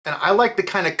And I like the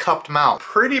kind of cupped mouth.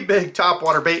 Pretty big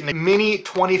topwater bait in a mini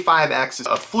 25X,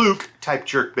 a fluke type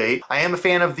jerk bait. I am a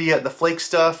fan of the flake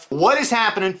stuff. What is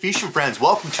happening, fishing friends?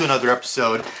 Welcome to another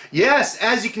episode. Yes,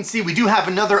 as you can see, we do have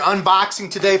another unboxing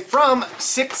today from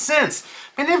 6th Sense.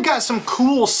 And they've got some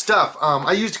cool stuff.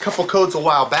 I used a couple codes a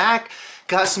while back,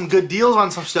 got some good deals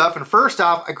on some stuff. And first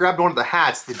off, I grabbed one of the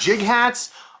hats. The jig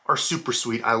hats are super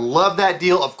sweet. I love that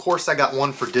deal. Of course, I got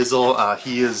one for Dizzle.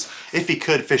 He is, if he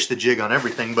could, fish the jig on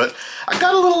everything. But I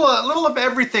got a little of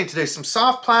everything today. Some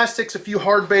soft plastics, a few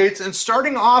hard baits, and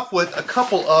starting off with a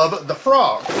couple of the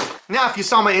frog. Now, if you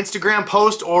saw my Instagram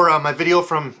post or my video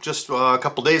from just a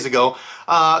couple days ago,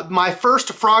 my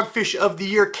first frog fish of the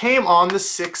year came on the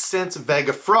 6th Sense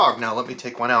Vega Frog. Now, let me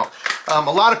take one out. A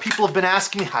lot of people have been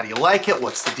asking me, how do you like it?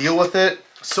 What's the deal with it?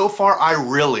 So far, I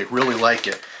really like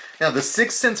it. Now the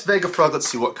 6th Sense Vega Frog, let's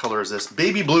see, what color is this?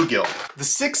 Baby bluegill. The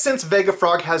 6th Sense Vega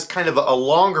Frog has kind of a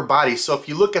longer body, so if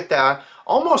you look at that,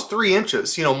 almost 3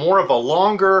 inches, you know, more of a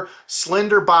longer,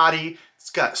 slender body.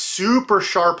 It's got super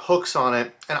sharp hooks on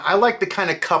it, and I like the kind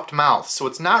of cupped mouth. So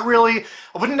it's not really,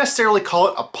 I wouldn't necessarily call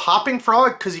it a popping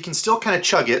frog, because you can still kind of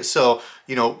chug it, so,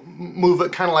 you know, move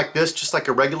it kind of like this, just like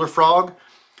a regular frog.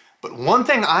 But one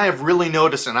thing I have really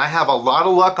noticed, and I have a lot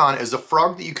of luck on, is a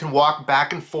frog that you can walk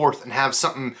back and forth and have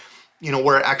something, you know,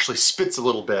 where it actually spits a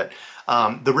little bit.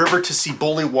 The River to Sea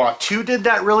Bullywah 2 did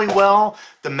that really well.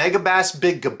 The Megabass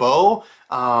Big Gabo,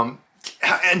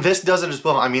 and this does it as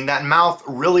well. I mean, that mouth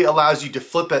really allows you to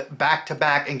flip it back to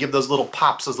back and give those little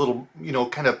pops, those little, you know,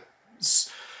 kind of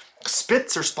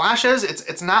spits or splashes.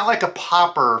 It's not like a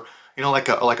popper, you know, like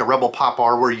a Rebel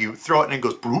Popper where you throw it and it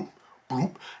goes bloop.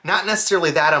 Not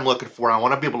necessarily that I'm looking for. I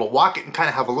want to be able to walk it and kind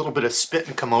of have a little bit of spit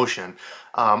and commotion.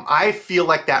 I feel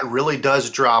like that really does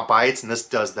draw bites, and this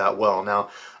does that well. Now,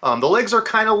 the legs are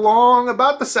kind of long,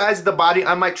 about the size of the body.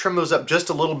 I might trim those up just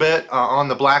a little bit. On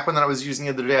the black one that I was using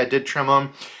the other day, I did trim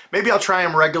them. Maybe I'll try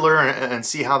them regular and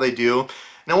see how they do.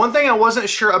 Now, one thing I wasn't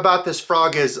sure about this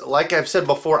frog is, like I've said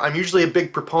before, I'm usually a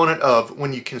big proponent of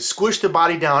when you can squish the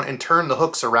body down and turn the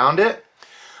hooks around it.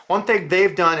 One thing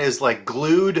they've done is like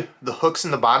glued the hooks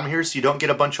in the bottom here so you don't get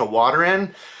a bunch of water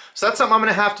in. So that's something I'm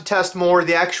going to have to test more.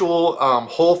 The actual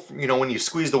hole, you know, when you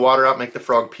squeeze the water out, make the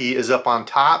frog pee, is up on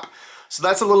top. So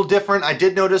that's a little different. I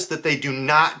did notice that they do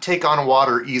not take on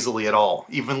water easily at all.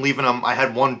 Even leaving them, I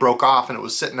had one broke off and it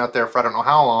was sitting out there for I don't know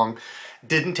how long.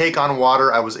 Didn't take on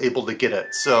water. I was able to get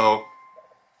it. So,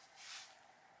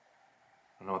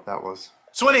 I don't know what that was.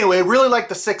 So anyway, really like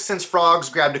the 6th Sense frogs.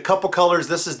 Grabbed a couple colors.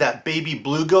 This is that baby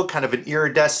bluegill, kind of an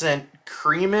iridescent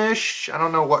creamish. I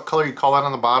don't know what color you call that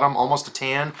on the bottom, almost a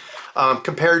tan.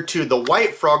 Compared to the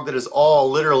white frog that is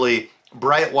all literally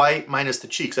bright white minus the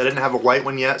cheeks. I didn't have a white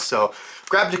one yet, so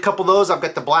grabbed a couple of those. I've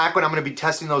got the black one. I'm going to be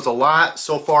testing those a lot.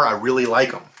 So far, I really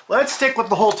like them. Let's stick with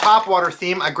the whole topwater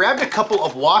theme. I grabbed a couple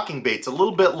of walking baits, a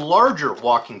little bit larger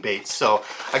walking baits. So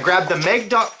I grabbed the Mag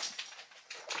Dog.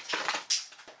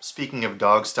 Speaking of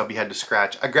dog stuff you had to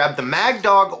scratch, I grabbed the Mag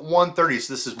Dog 130.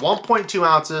 So this is 1.2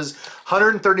 ounces,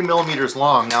 130 millimeters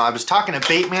long. Now, I was talking to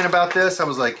Baitman about this. I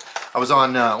was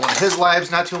on one of his lives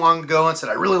not too long ago and said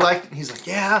I really liked it. And he's like,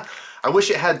 yeah, I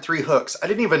wish it had 3 hooks. I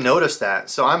didn't even notice that.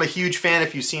 So I'm a huge fan.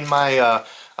 If you've seen my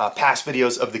past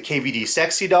videos of the KVD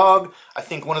Sexy Dog, I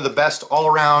think one of the best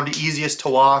all-around, easiest to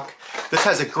walk. This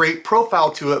has a great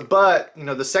profile to it, but you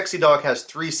know, the Sexy Dog has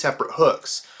 3 separate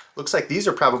hooks. Looks like these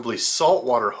are probably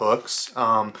saltwater hooks,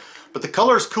 but the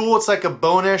color is cool. It's like a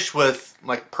bonish with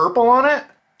like purple on it.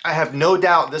 I have no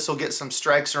doubt this will get some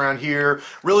strikes around here.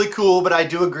 Really cool, but I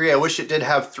do agree. I wish it did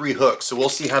have 3 hooks, so we'll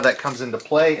see how that comes into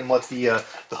play and what the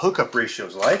hookup ratio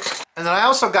is like. And then I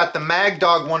also got the Mag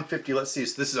Dog 150. Let's see,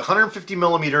 so this is 150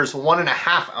 millimeters,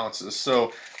 1.5 ounces.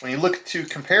 So when you look to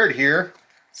compare it here,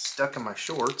 stuck in my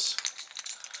shorts.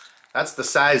 That's the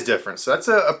size difference. So that's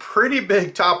a pretty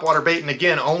big topwater bait, and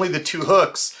again, only the 2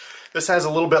 hooks. This has a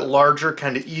little bit larger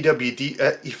kind of EWG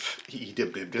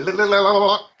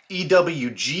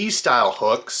style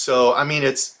hook. So I mean,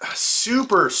 it's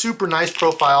super nice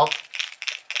profile.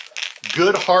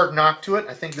 Good hard knock to it.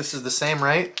 I think this is the same,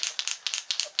 right?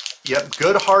 Yep,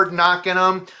 good hard knock in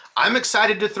them. I'm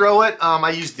excited to throw it. I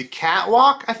used the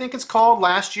Catwalk, I think it's called,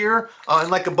 last year in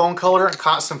like a bone color and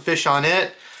caught some fish on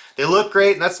it. They look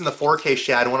great, and that's in the 4K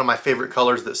shad, one of my favorite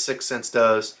colors that 6th Sense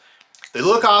does. They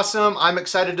look awesome. I'm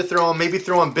excited to throw them. Maybe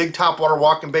throw in big topwater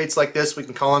walking baits like this. We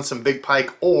can call in some big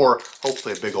pike or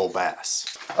hopefully a big old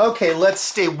bass. Okay, let's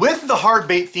stay with the hard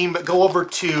bait theme, but go over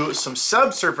to some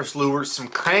subsurface lures, some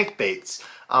crankbaits.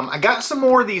 I got some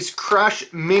more of these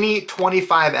Crush Mini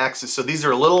 25X's. So these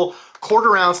are a little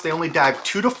 1/4 ounce. They only dive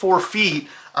 2 to 4 feet.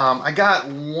 I got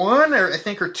one or I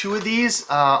think or two of these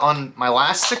on my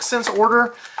last 6 cents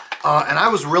order, and I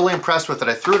was really impressed with it.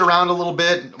 I threw it around a little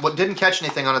bit. Didn't catch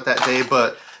anything on it that day,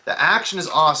 but the action is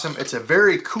awesome. It's a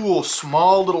very cool,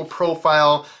 small little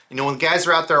profile. You know, when guys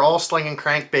are out there all slinging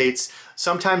crankbaits,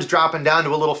 sometimes dropping down to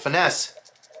a little finesse,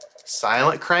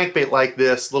 silent crankbait like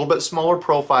this, a little bit smaller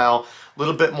profile, a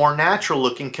little bit more natural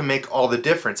looking, can make all the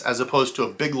difference, as opposed to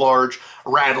a big, large,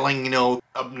 rattling, you know,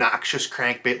 obnoxious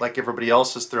crankbait like everybody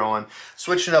else is throwing.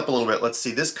 Switching it up a little bit. Let's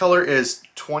see. This color is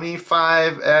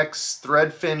 25X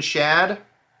Threadfin Shad.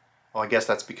 Well, I guess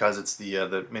that's because it's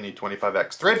the mini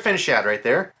 25X Threadfin Shad right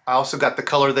there. I also got the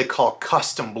color they call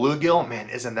Custom Bluegill. Man,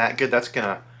 isn't that good? That's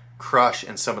gonna crush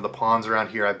in some of the ponds around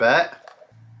here, I bet.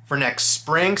 For next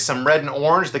spring, some red and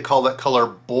orange. They call that color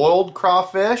Boiled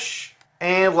Crawfish.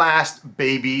 And last,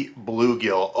 Baby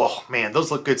Bluegill. Oh man,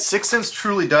 those look good. 6 Cents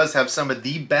truly does have some of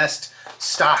the best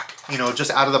stock, you know,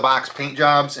 just out of the box paint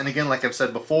jobs. And again, like I've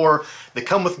said before, they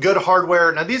come with good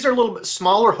hardware. Now these are a little bit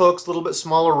smaller hooks, a little bit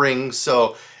smaller rings,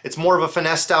 so it's more of a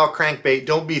finesse style crankbait.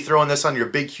 Don't be throwing this on your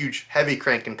big, huge, heavy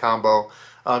cranking combo.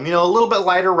 You know, a little bit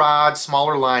lighter rod,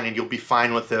 smaller line, and you'll be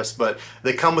fine with this. But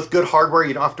they come with good hardware.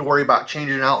 You don't have to worry about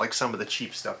changing out like some of the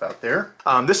cheap stuff out there.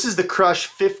 This is the Crush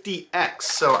 50X.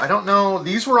 So I don't know.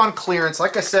 These were on clearance.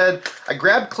 Like I said, I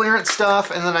grabbed clearance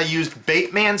stuff, and then I used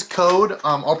Baitman's code.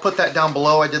 I'll put that down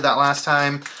below. I did that last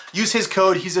time. Use his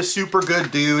code. He's a super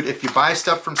good dude. If you buy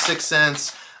stuff from 6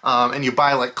 Cents and you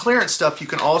buy like clearance stuff, you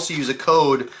can also use a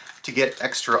code to get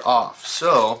extra off.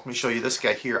 So let me show you this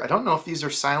guy here. I don't know if these are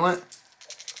silent.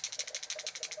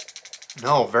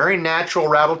 No, very natural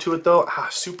rattle to it though.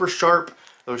 Super sharp.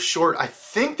 Those short, I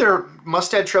think they're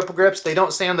Mustad triple grips. They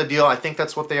don't say on the deal. I think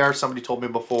that's what they are. Somebody told me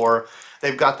before.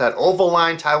 They've got that oval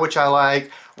line tie, which I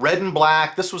like. Red and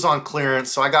black. This was on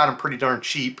clearance, so I got them pretty darn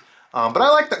cheap. But I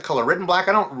like that color, red and black.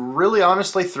 I don't really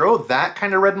honestly throw that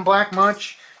kind of red and black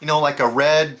much. You know, like a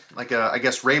red, like a, I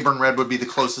guess Rayburn red would be the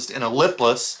closest in a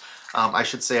lipless. I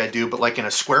should say I do, but like in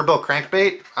a square bill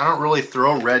crankbait, I don't really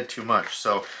throw red too much.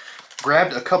 So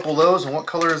grabbed a couple of those. And what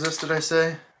color is this, did I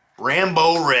say?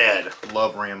 Rambo Red.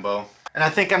 Love Rambo. And I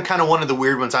think I'm kind of one of the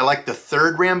weird ones. I like the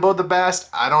third Rambo the best.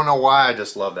 I don't know why, I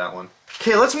just love that one.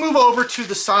 Okay, let's move over to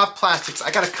the soft plastics.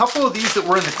 I got a couple of these that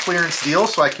were in the clearance deal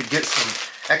so I could get some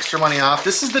extra money off.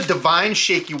 This is the Divine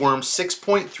Shaky Worm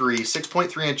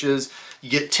 6.3 inches.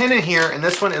 You get 10 in here, and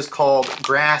this one is called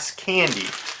Grass Candy.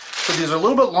 So these are a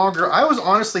little bit longer. I was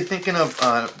honestly thinking of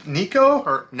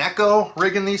Neko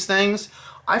rigging these things.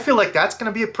 I feel like that's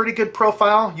going to be a pretty good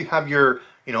profile. You have your,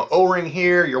 you know, O-ring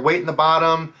here, your weight in the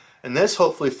bottom, and this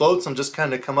hopefully floats them, just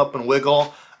kind of come up and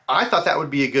wiggle. I thought that would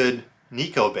be a good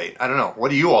Neko bait. I don't know. What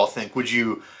do you all think? Would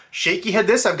you shaky head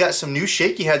this? I've got some new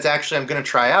shaky heads actually I'm going to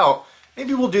try out.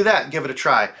 Maybe we'll do that and give it a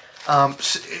try.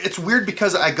 It's weird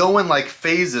because I go in like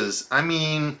phases. I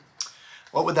mean,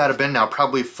 what would that have been now?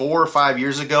 Probably 4 or 5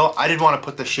 years ago. I didn't want to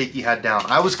put the shaky head down.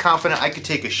 I was confident I could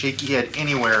take a shaky head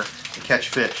anywhere and catch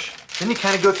fish. Then you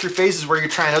kind of go through phases where you're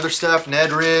trying other stuff,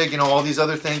 Ned rig, you know, all these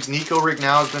other things. Neko rig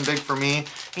now has been big for me.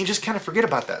 And you just kind of forget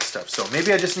about that stuff. So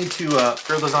maybe I just need to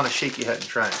throw those on a shaky head and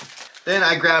try them. Then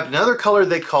I grabbed another color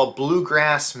they call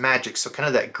Bluegrass Magic. So kind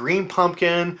of that green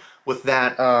pumpkin with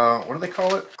that, what do they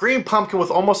call it? Green pumpkin with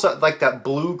almost like that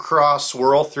blue cross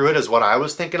swirl through it is what I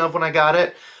was thinking of when I got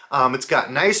it. It's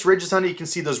got nice ridges on it. You can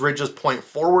see those ridges point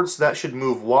forward, so that should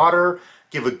move water.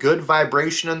 Give a good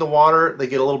vibration in the water. They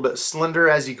get a little bit slender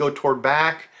as you go toward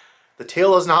back. The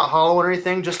tail is not hollow or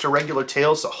anything, just a regular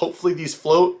tail, so hopefully these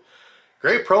float.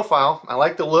 Great profile. I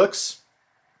like the looks.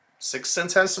 6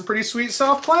 Cents has some pretty sweet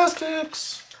soft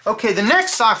plastics. Okay, the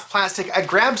next soft plastic, I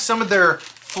grabbed some of their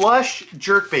flush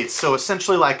jerkbaits, so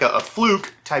essentially like a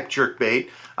fluke type jerkbait.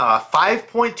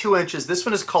 5.2 inches. This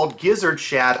one is called Gizzard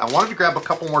Shad. I wanted to grab a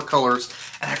couple more colors,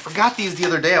 and I forgot these the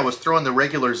other day. I was throwing the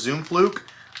regular Zoom fluke.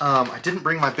 I didn't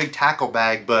bring my big tackle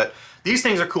bag, but these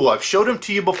things are cool. I've showed them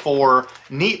to you before.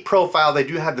 Neat profile. They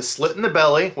do have the slit in the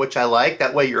belly, which I like.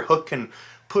 That way your hook can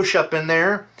push up in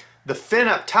there. The fin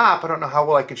up top, I don't know how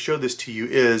well I can show this to you,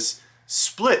 is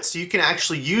split. So you can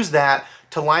actually use that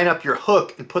to line up your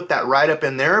hook and put that right up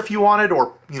in there if you wanted,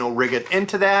 or, you know, rig it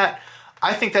into that.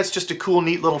 I think that's just a cool,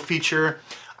 neat little feature.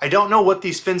 I don't know what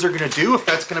these fins are going to do, if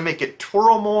that's going to make it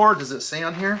twirl more. Does it say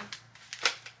on here?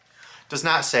 Does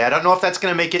not say. I don't know if that's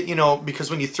going to make it, you know, because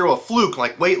when you throw a fluke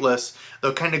like weightless,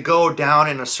 they'll kind of go down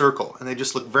in a circle and they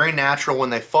just look very natural when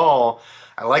they fall.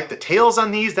 I like the tails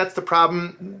on these. That's the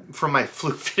problem from my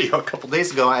fluke video a couple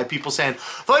days ago. I had people saying,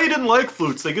 I thought you didn't like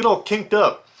flukes. They get all kinked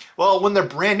up. Well, when they're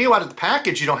brand new out of the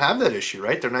package, you don't have that issue,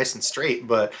 right? They're nice and straight,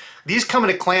 but these come in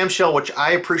a clamshell, which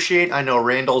I appreciate. I know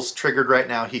Randall's triggered right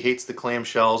now. He hates the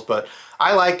clamshells, but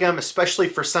I like them, especially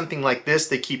for something like this.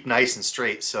 They keep nice and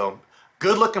straight, so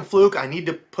good looking fluke. I need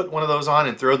to put one of those on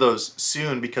and throw those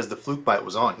soon because the fluke bite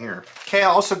was on here. Okay, I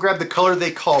also grabbed the color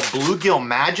they call Bluegill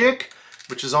Magic,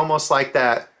 which is almost like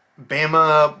that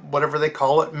Bama, whatever they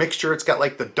call it, mixture. It's got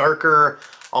like the darker,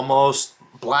 almost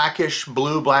blackish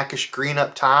blue, blackish green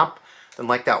up top, then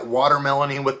like that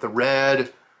watermelony with the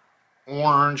red,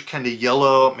 orange, kind of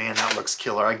yellow. Man, that looks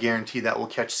killer. I guarantee that will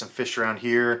catch some fish around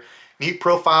here. Neat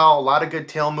profile, a lot of good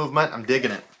tail movement. I'm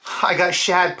digging it. I got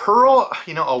shad pearl.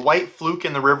 You know, a white fluke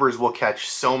in the rivers will catch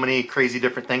so many crazy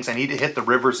different things. I need to hit the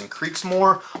rivers and creeks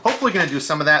more. Hopefully gonna do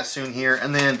some of that soon here.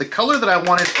 And then the color that I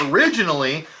wanted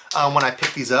originally when I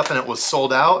picked these up and it was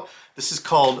sold out, this is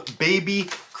called Baby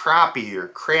Crappie or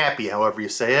Crappie, however you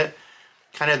say it.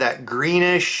 Kind of that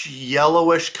greenish,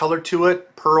 yellowish color to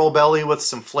it. Pearl belly with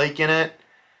some flake in it.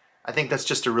 I think that's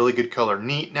just a really good color.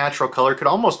 Neat, natural color. Could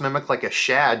almost mimic like a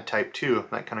shad type too,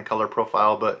 that kind of color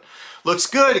profile, but looks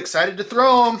good. Excited to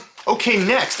throw them. Okay,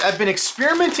 next, I've been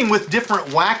experimenting with different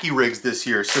wacky rigs this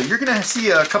year. So you're gonna see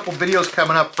a couple videos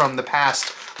coming up from the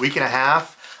past week and a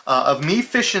half of me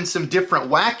fishing some different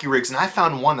wacky rigs, and I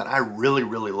found one that I really,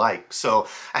 really like. So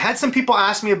I had some people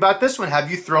ask me about this one. Have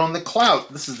you thrown the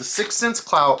Clout? This is the 6 cents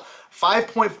Clout,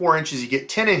 5.4 inches. You get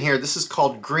 10 in here. This is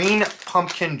called Green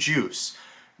Pumpkin Juice.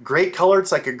 Great color.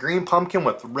 It's like a green pumpkin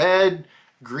with red,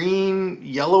 green,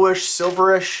 yellowish,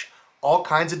 silverish, all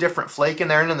kinds of different flake in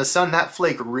there. And in the sun, that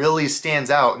flake really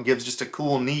stands out and gives just a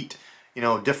cool, neat, you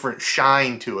know, different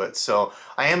shine to it. So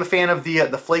I am a fan of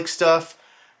the flake stuff.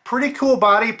 Pretty cool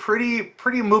body, pretty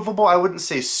movable. I wouldn't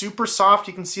say super soft.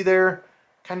 You can see there,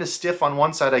 kind of stiff on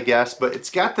one side, I guess, but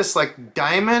it's got this like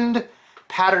diamond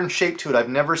pattern shape to it. I've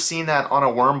never seen that on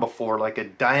a worm before, like a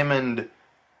diamond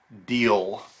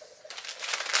deal.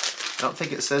 I don't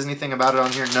think it says anything about it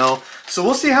on here, no. So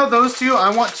we'll see how those two.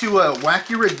 I want to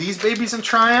wacky rig these babies and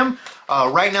try them.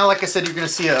 Right now, like I said, you're gonna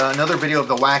see another video of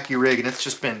the wacky rig, and it's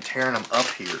just been tearing them up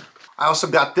here. I also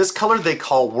got this color they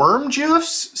call Worm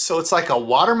Juice. So it's like a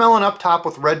watermelon up top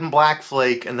with red and black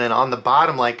flake, and then on the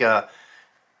bottom like a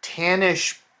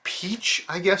tannish peach,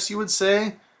 I guess you would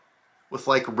say, with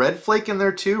like red flake in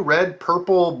there too. Red,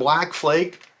 purple, black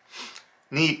flake.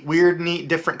 Neat, weird, neat,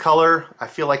 different color. I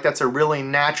feel like that's a really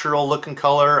natural looking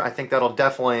color. I think that'll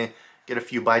definitely get a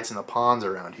few bites in the ponds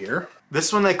around here.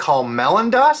 This one they call Melon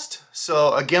Dust.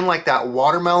 So again, like that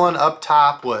watermelon up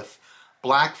top with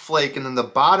black flake, and then the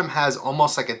bottom has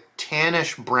almost like a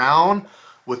tannish brown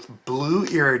with blue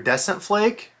iridescent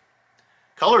flake.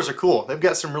 Colors are cool. They've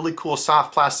got some really cool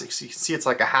soft plastics. You can see it's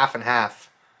like a half and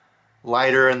half.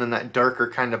 Lighter, and then that darker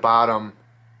kind of bottom.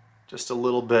 Just a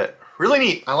little bit. Really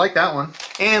neat. I like that one.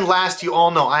 And last, you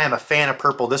all know I am a fan of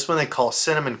purple. This one they call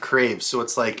Cinnamon Craves. So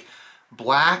it's like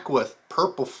black with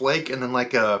purple flake, and then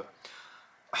like a,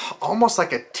 almost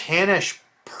like a tannish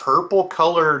purple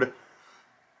colored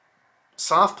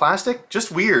soft plastic.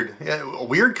 Just weird. A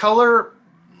weird color.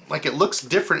 Like it looks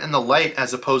different in the light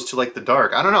as opposed to like the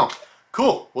dark. I don't know.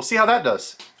 Cool. We'll see how that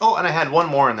does. Oh, and I had one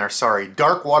more in there. Sorry.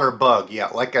 Dark Water Bug. Yeah,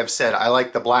 like I've said, I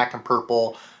like the black and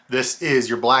purple. This is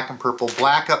your black and purple.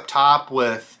 Black up top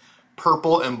with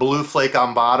purple and blue flake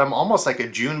on bottom. Almost like a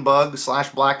June bug slash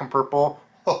black and purple.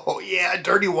 Oh yeah,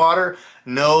 dirty water.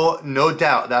 No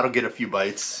doubt that'll get a few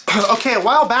bites. Okay, a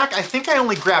while back, I think I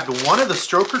only grabbed one of the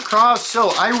stroker craws,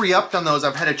 so I re-upped on those.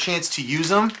 I've had a chance to use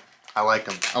them. I like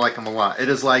them. I like them a lot. It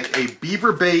is like a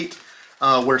beaver bait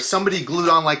where somebody glued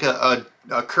on like a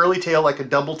curly tail, like a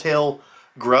double tail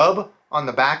grub on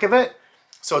the back of it.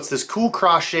 So it's this cool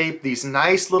cross shape, these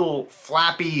nice little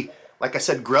flappy, like I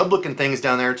said, grub looking things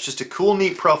down there. It's just a cool,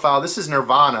 neat profile. This is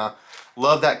Nirvana.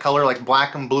 Love that color, like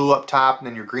black and blue up top, and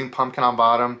then your green pumpkin on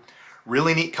bottom.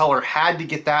 Really neat color. Had to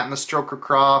get that in the stroker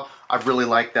craw. I really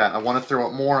like that. I want to throw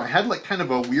it more. I had like kind of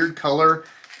a weird color.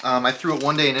 I threw it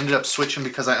one day and ended up switching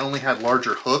because I only had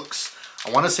larger hooks.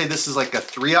 I want to say this is like a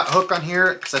 3/0 hook on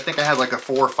here, because I think I had like a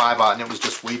 4 or 5/0 and it was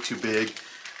just way too big.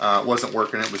 It wasn't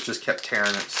working. It was just kept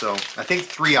tearing it. So I think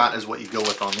 3/0 is what you go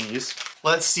with on these.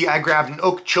 Let's see. I grabbed an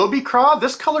Okeechobee craw.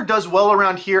 This color does well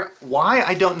around here. Why?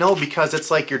 I don't know, because it's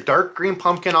like your dark green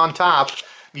pumpkin on top.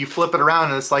 You flip it around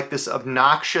and it's like this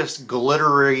obnoxious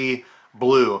glittery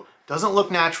blue. Doesn't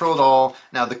look natural at all.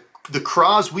 Now the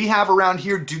craws we have around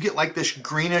here do get like this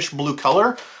greenish blue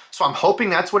color. So I'm hoping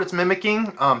that's what it's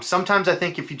mimicking. Sometimes I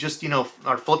think if you just, you know,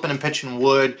 are flipping and pitching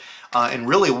wood, and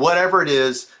really whatever it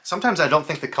is, sometimes I don't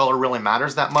think the color really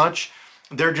matters that much.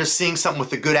 They're just seeing something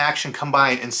with a good action come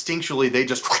by and instinctually they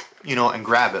just, you know, and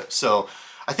grab it. So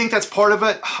I think that's part of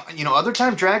it. You know, other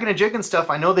time dragging a jig and stuff,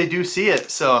 I know they do see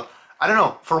it. So I don't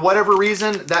know, for whatever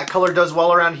reason, that color does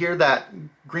well around here, that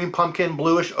green pumpkin,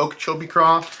 bluish Okeechobee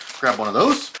craw. Grab one of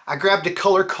those. I grabbed a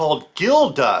color called Gill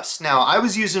Dust. Now, I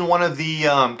was using one of the,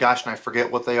 gosh, and I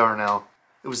forget what they are now.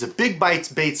 It was a Big Bites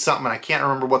bait something, and I can't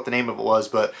remember what the name of it was,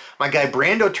 but my guy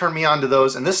Brando turned me on to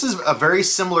those, and this is a very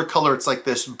similar color. It's like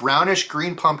this brownish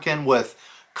green pumpkin with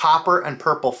copper and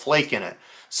purple flake in it.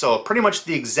 So pretty much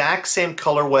the exact same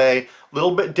colorway, a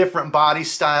little bit different body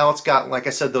style. It's got, like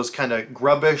I said, those kind of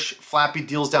grubbish, flappy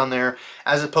deals down there,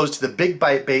 as opposed to the Big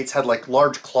Bite baits had like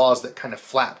large claws that kind of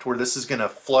flapped, where this is gonna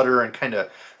flutter and kind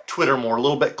of twitter more, a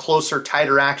little bit closer,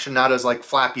 tighter action, not as like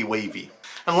flappy, wavy.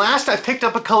 And last, I picked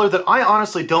up a color that I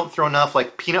honestly don't throw enough,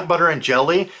 like peanut butter and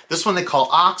jelly. This one they call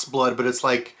ox blood, but it's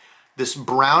like this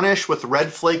brownish with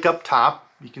red flake up top.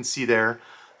 You can see there.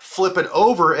 Flip it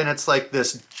over and it's like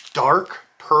this dark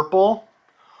purple,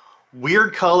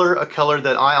 weird color, a color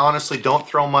that I honestly don't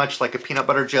throw much, like a peanut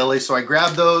butter jelly. So I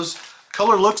grabbed those.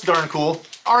 Color looks darn cool.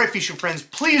 All right, fishing friends,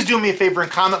 please do me a favor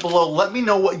and comment below. Let me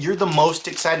know what you're the most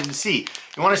excited to see.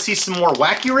 You want to see some more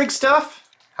wacky rig stuff?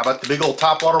 How about the big old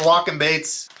topwater walking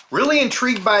baits? Really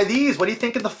intrigued by these. What do you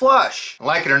think of the flush?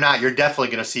 Like it or not, you're definitely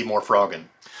going to see more frogging.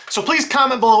 So please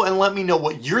comment below and let me know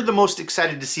what you're the most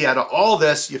excited to see out of all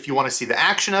this. If you want to see the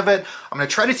action of it, I'm going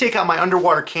to try to take out my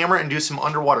underwater camera and do some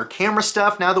underwater camera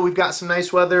stuff now that we've got some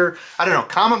nice weather. I don't know,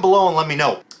 comment below and let me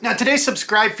know. Now today's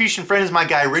subscribed fishing friend is my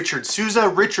guy Richard Souza.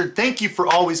 Richard, thank you for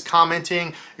always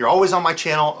commenting. You're always on my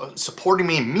channel. Supporting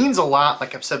me means a lot,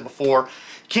 like I've said before.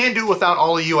 Can't do it without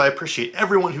all of you. I appreciate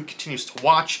everyone who continues to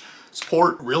watch.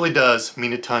 Support really does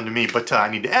mean a ton to me, but I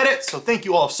need to edit, so thank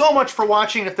you all so much for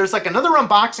watching. If there's like another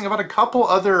unboxing about a couple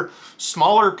other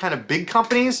smaller kind of big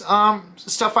companies,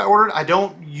 stuff I ordered, I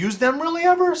don't use them really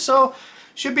ever, so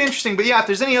should be interesting. But yeah, if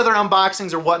there's any other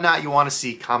unboxings or whatnot you want to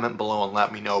see, comment below and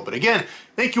let me know. But again,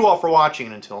 thank you all for watching,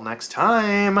 and until next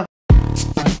time.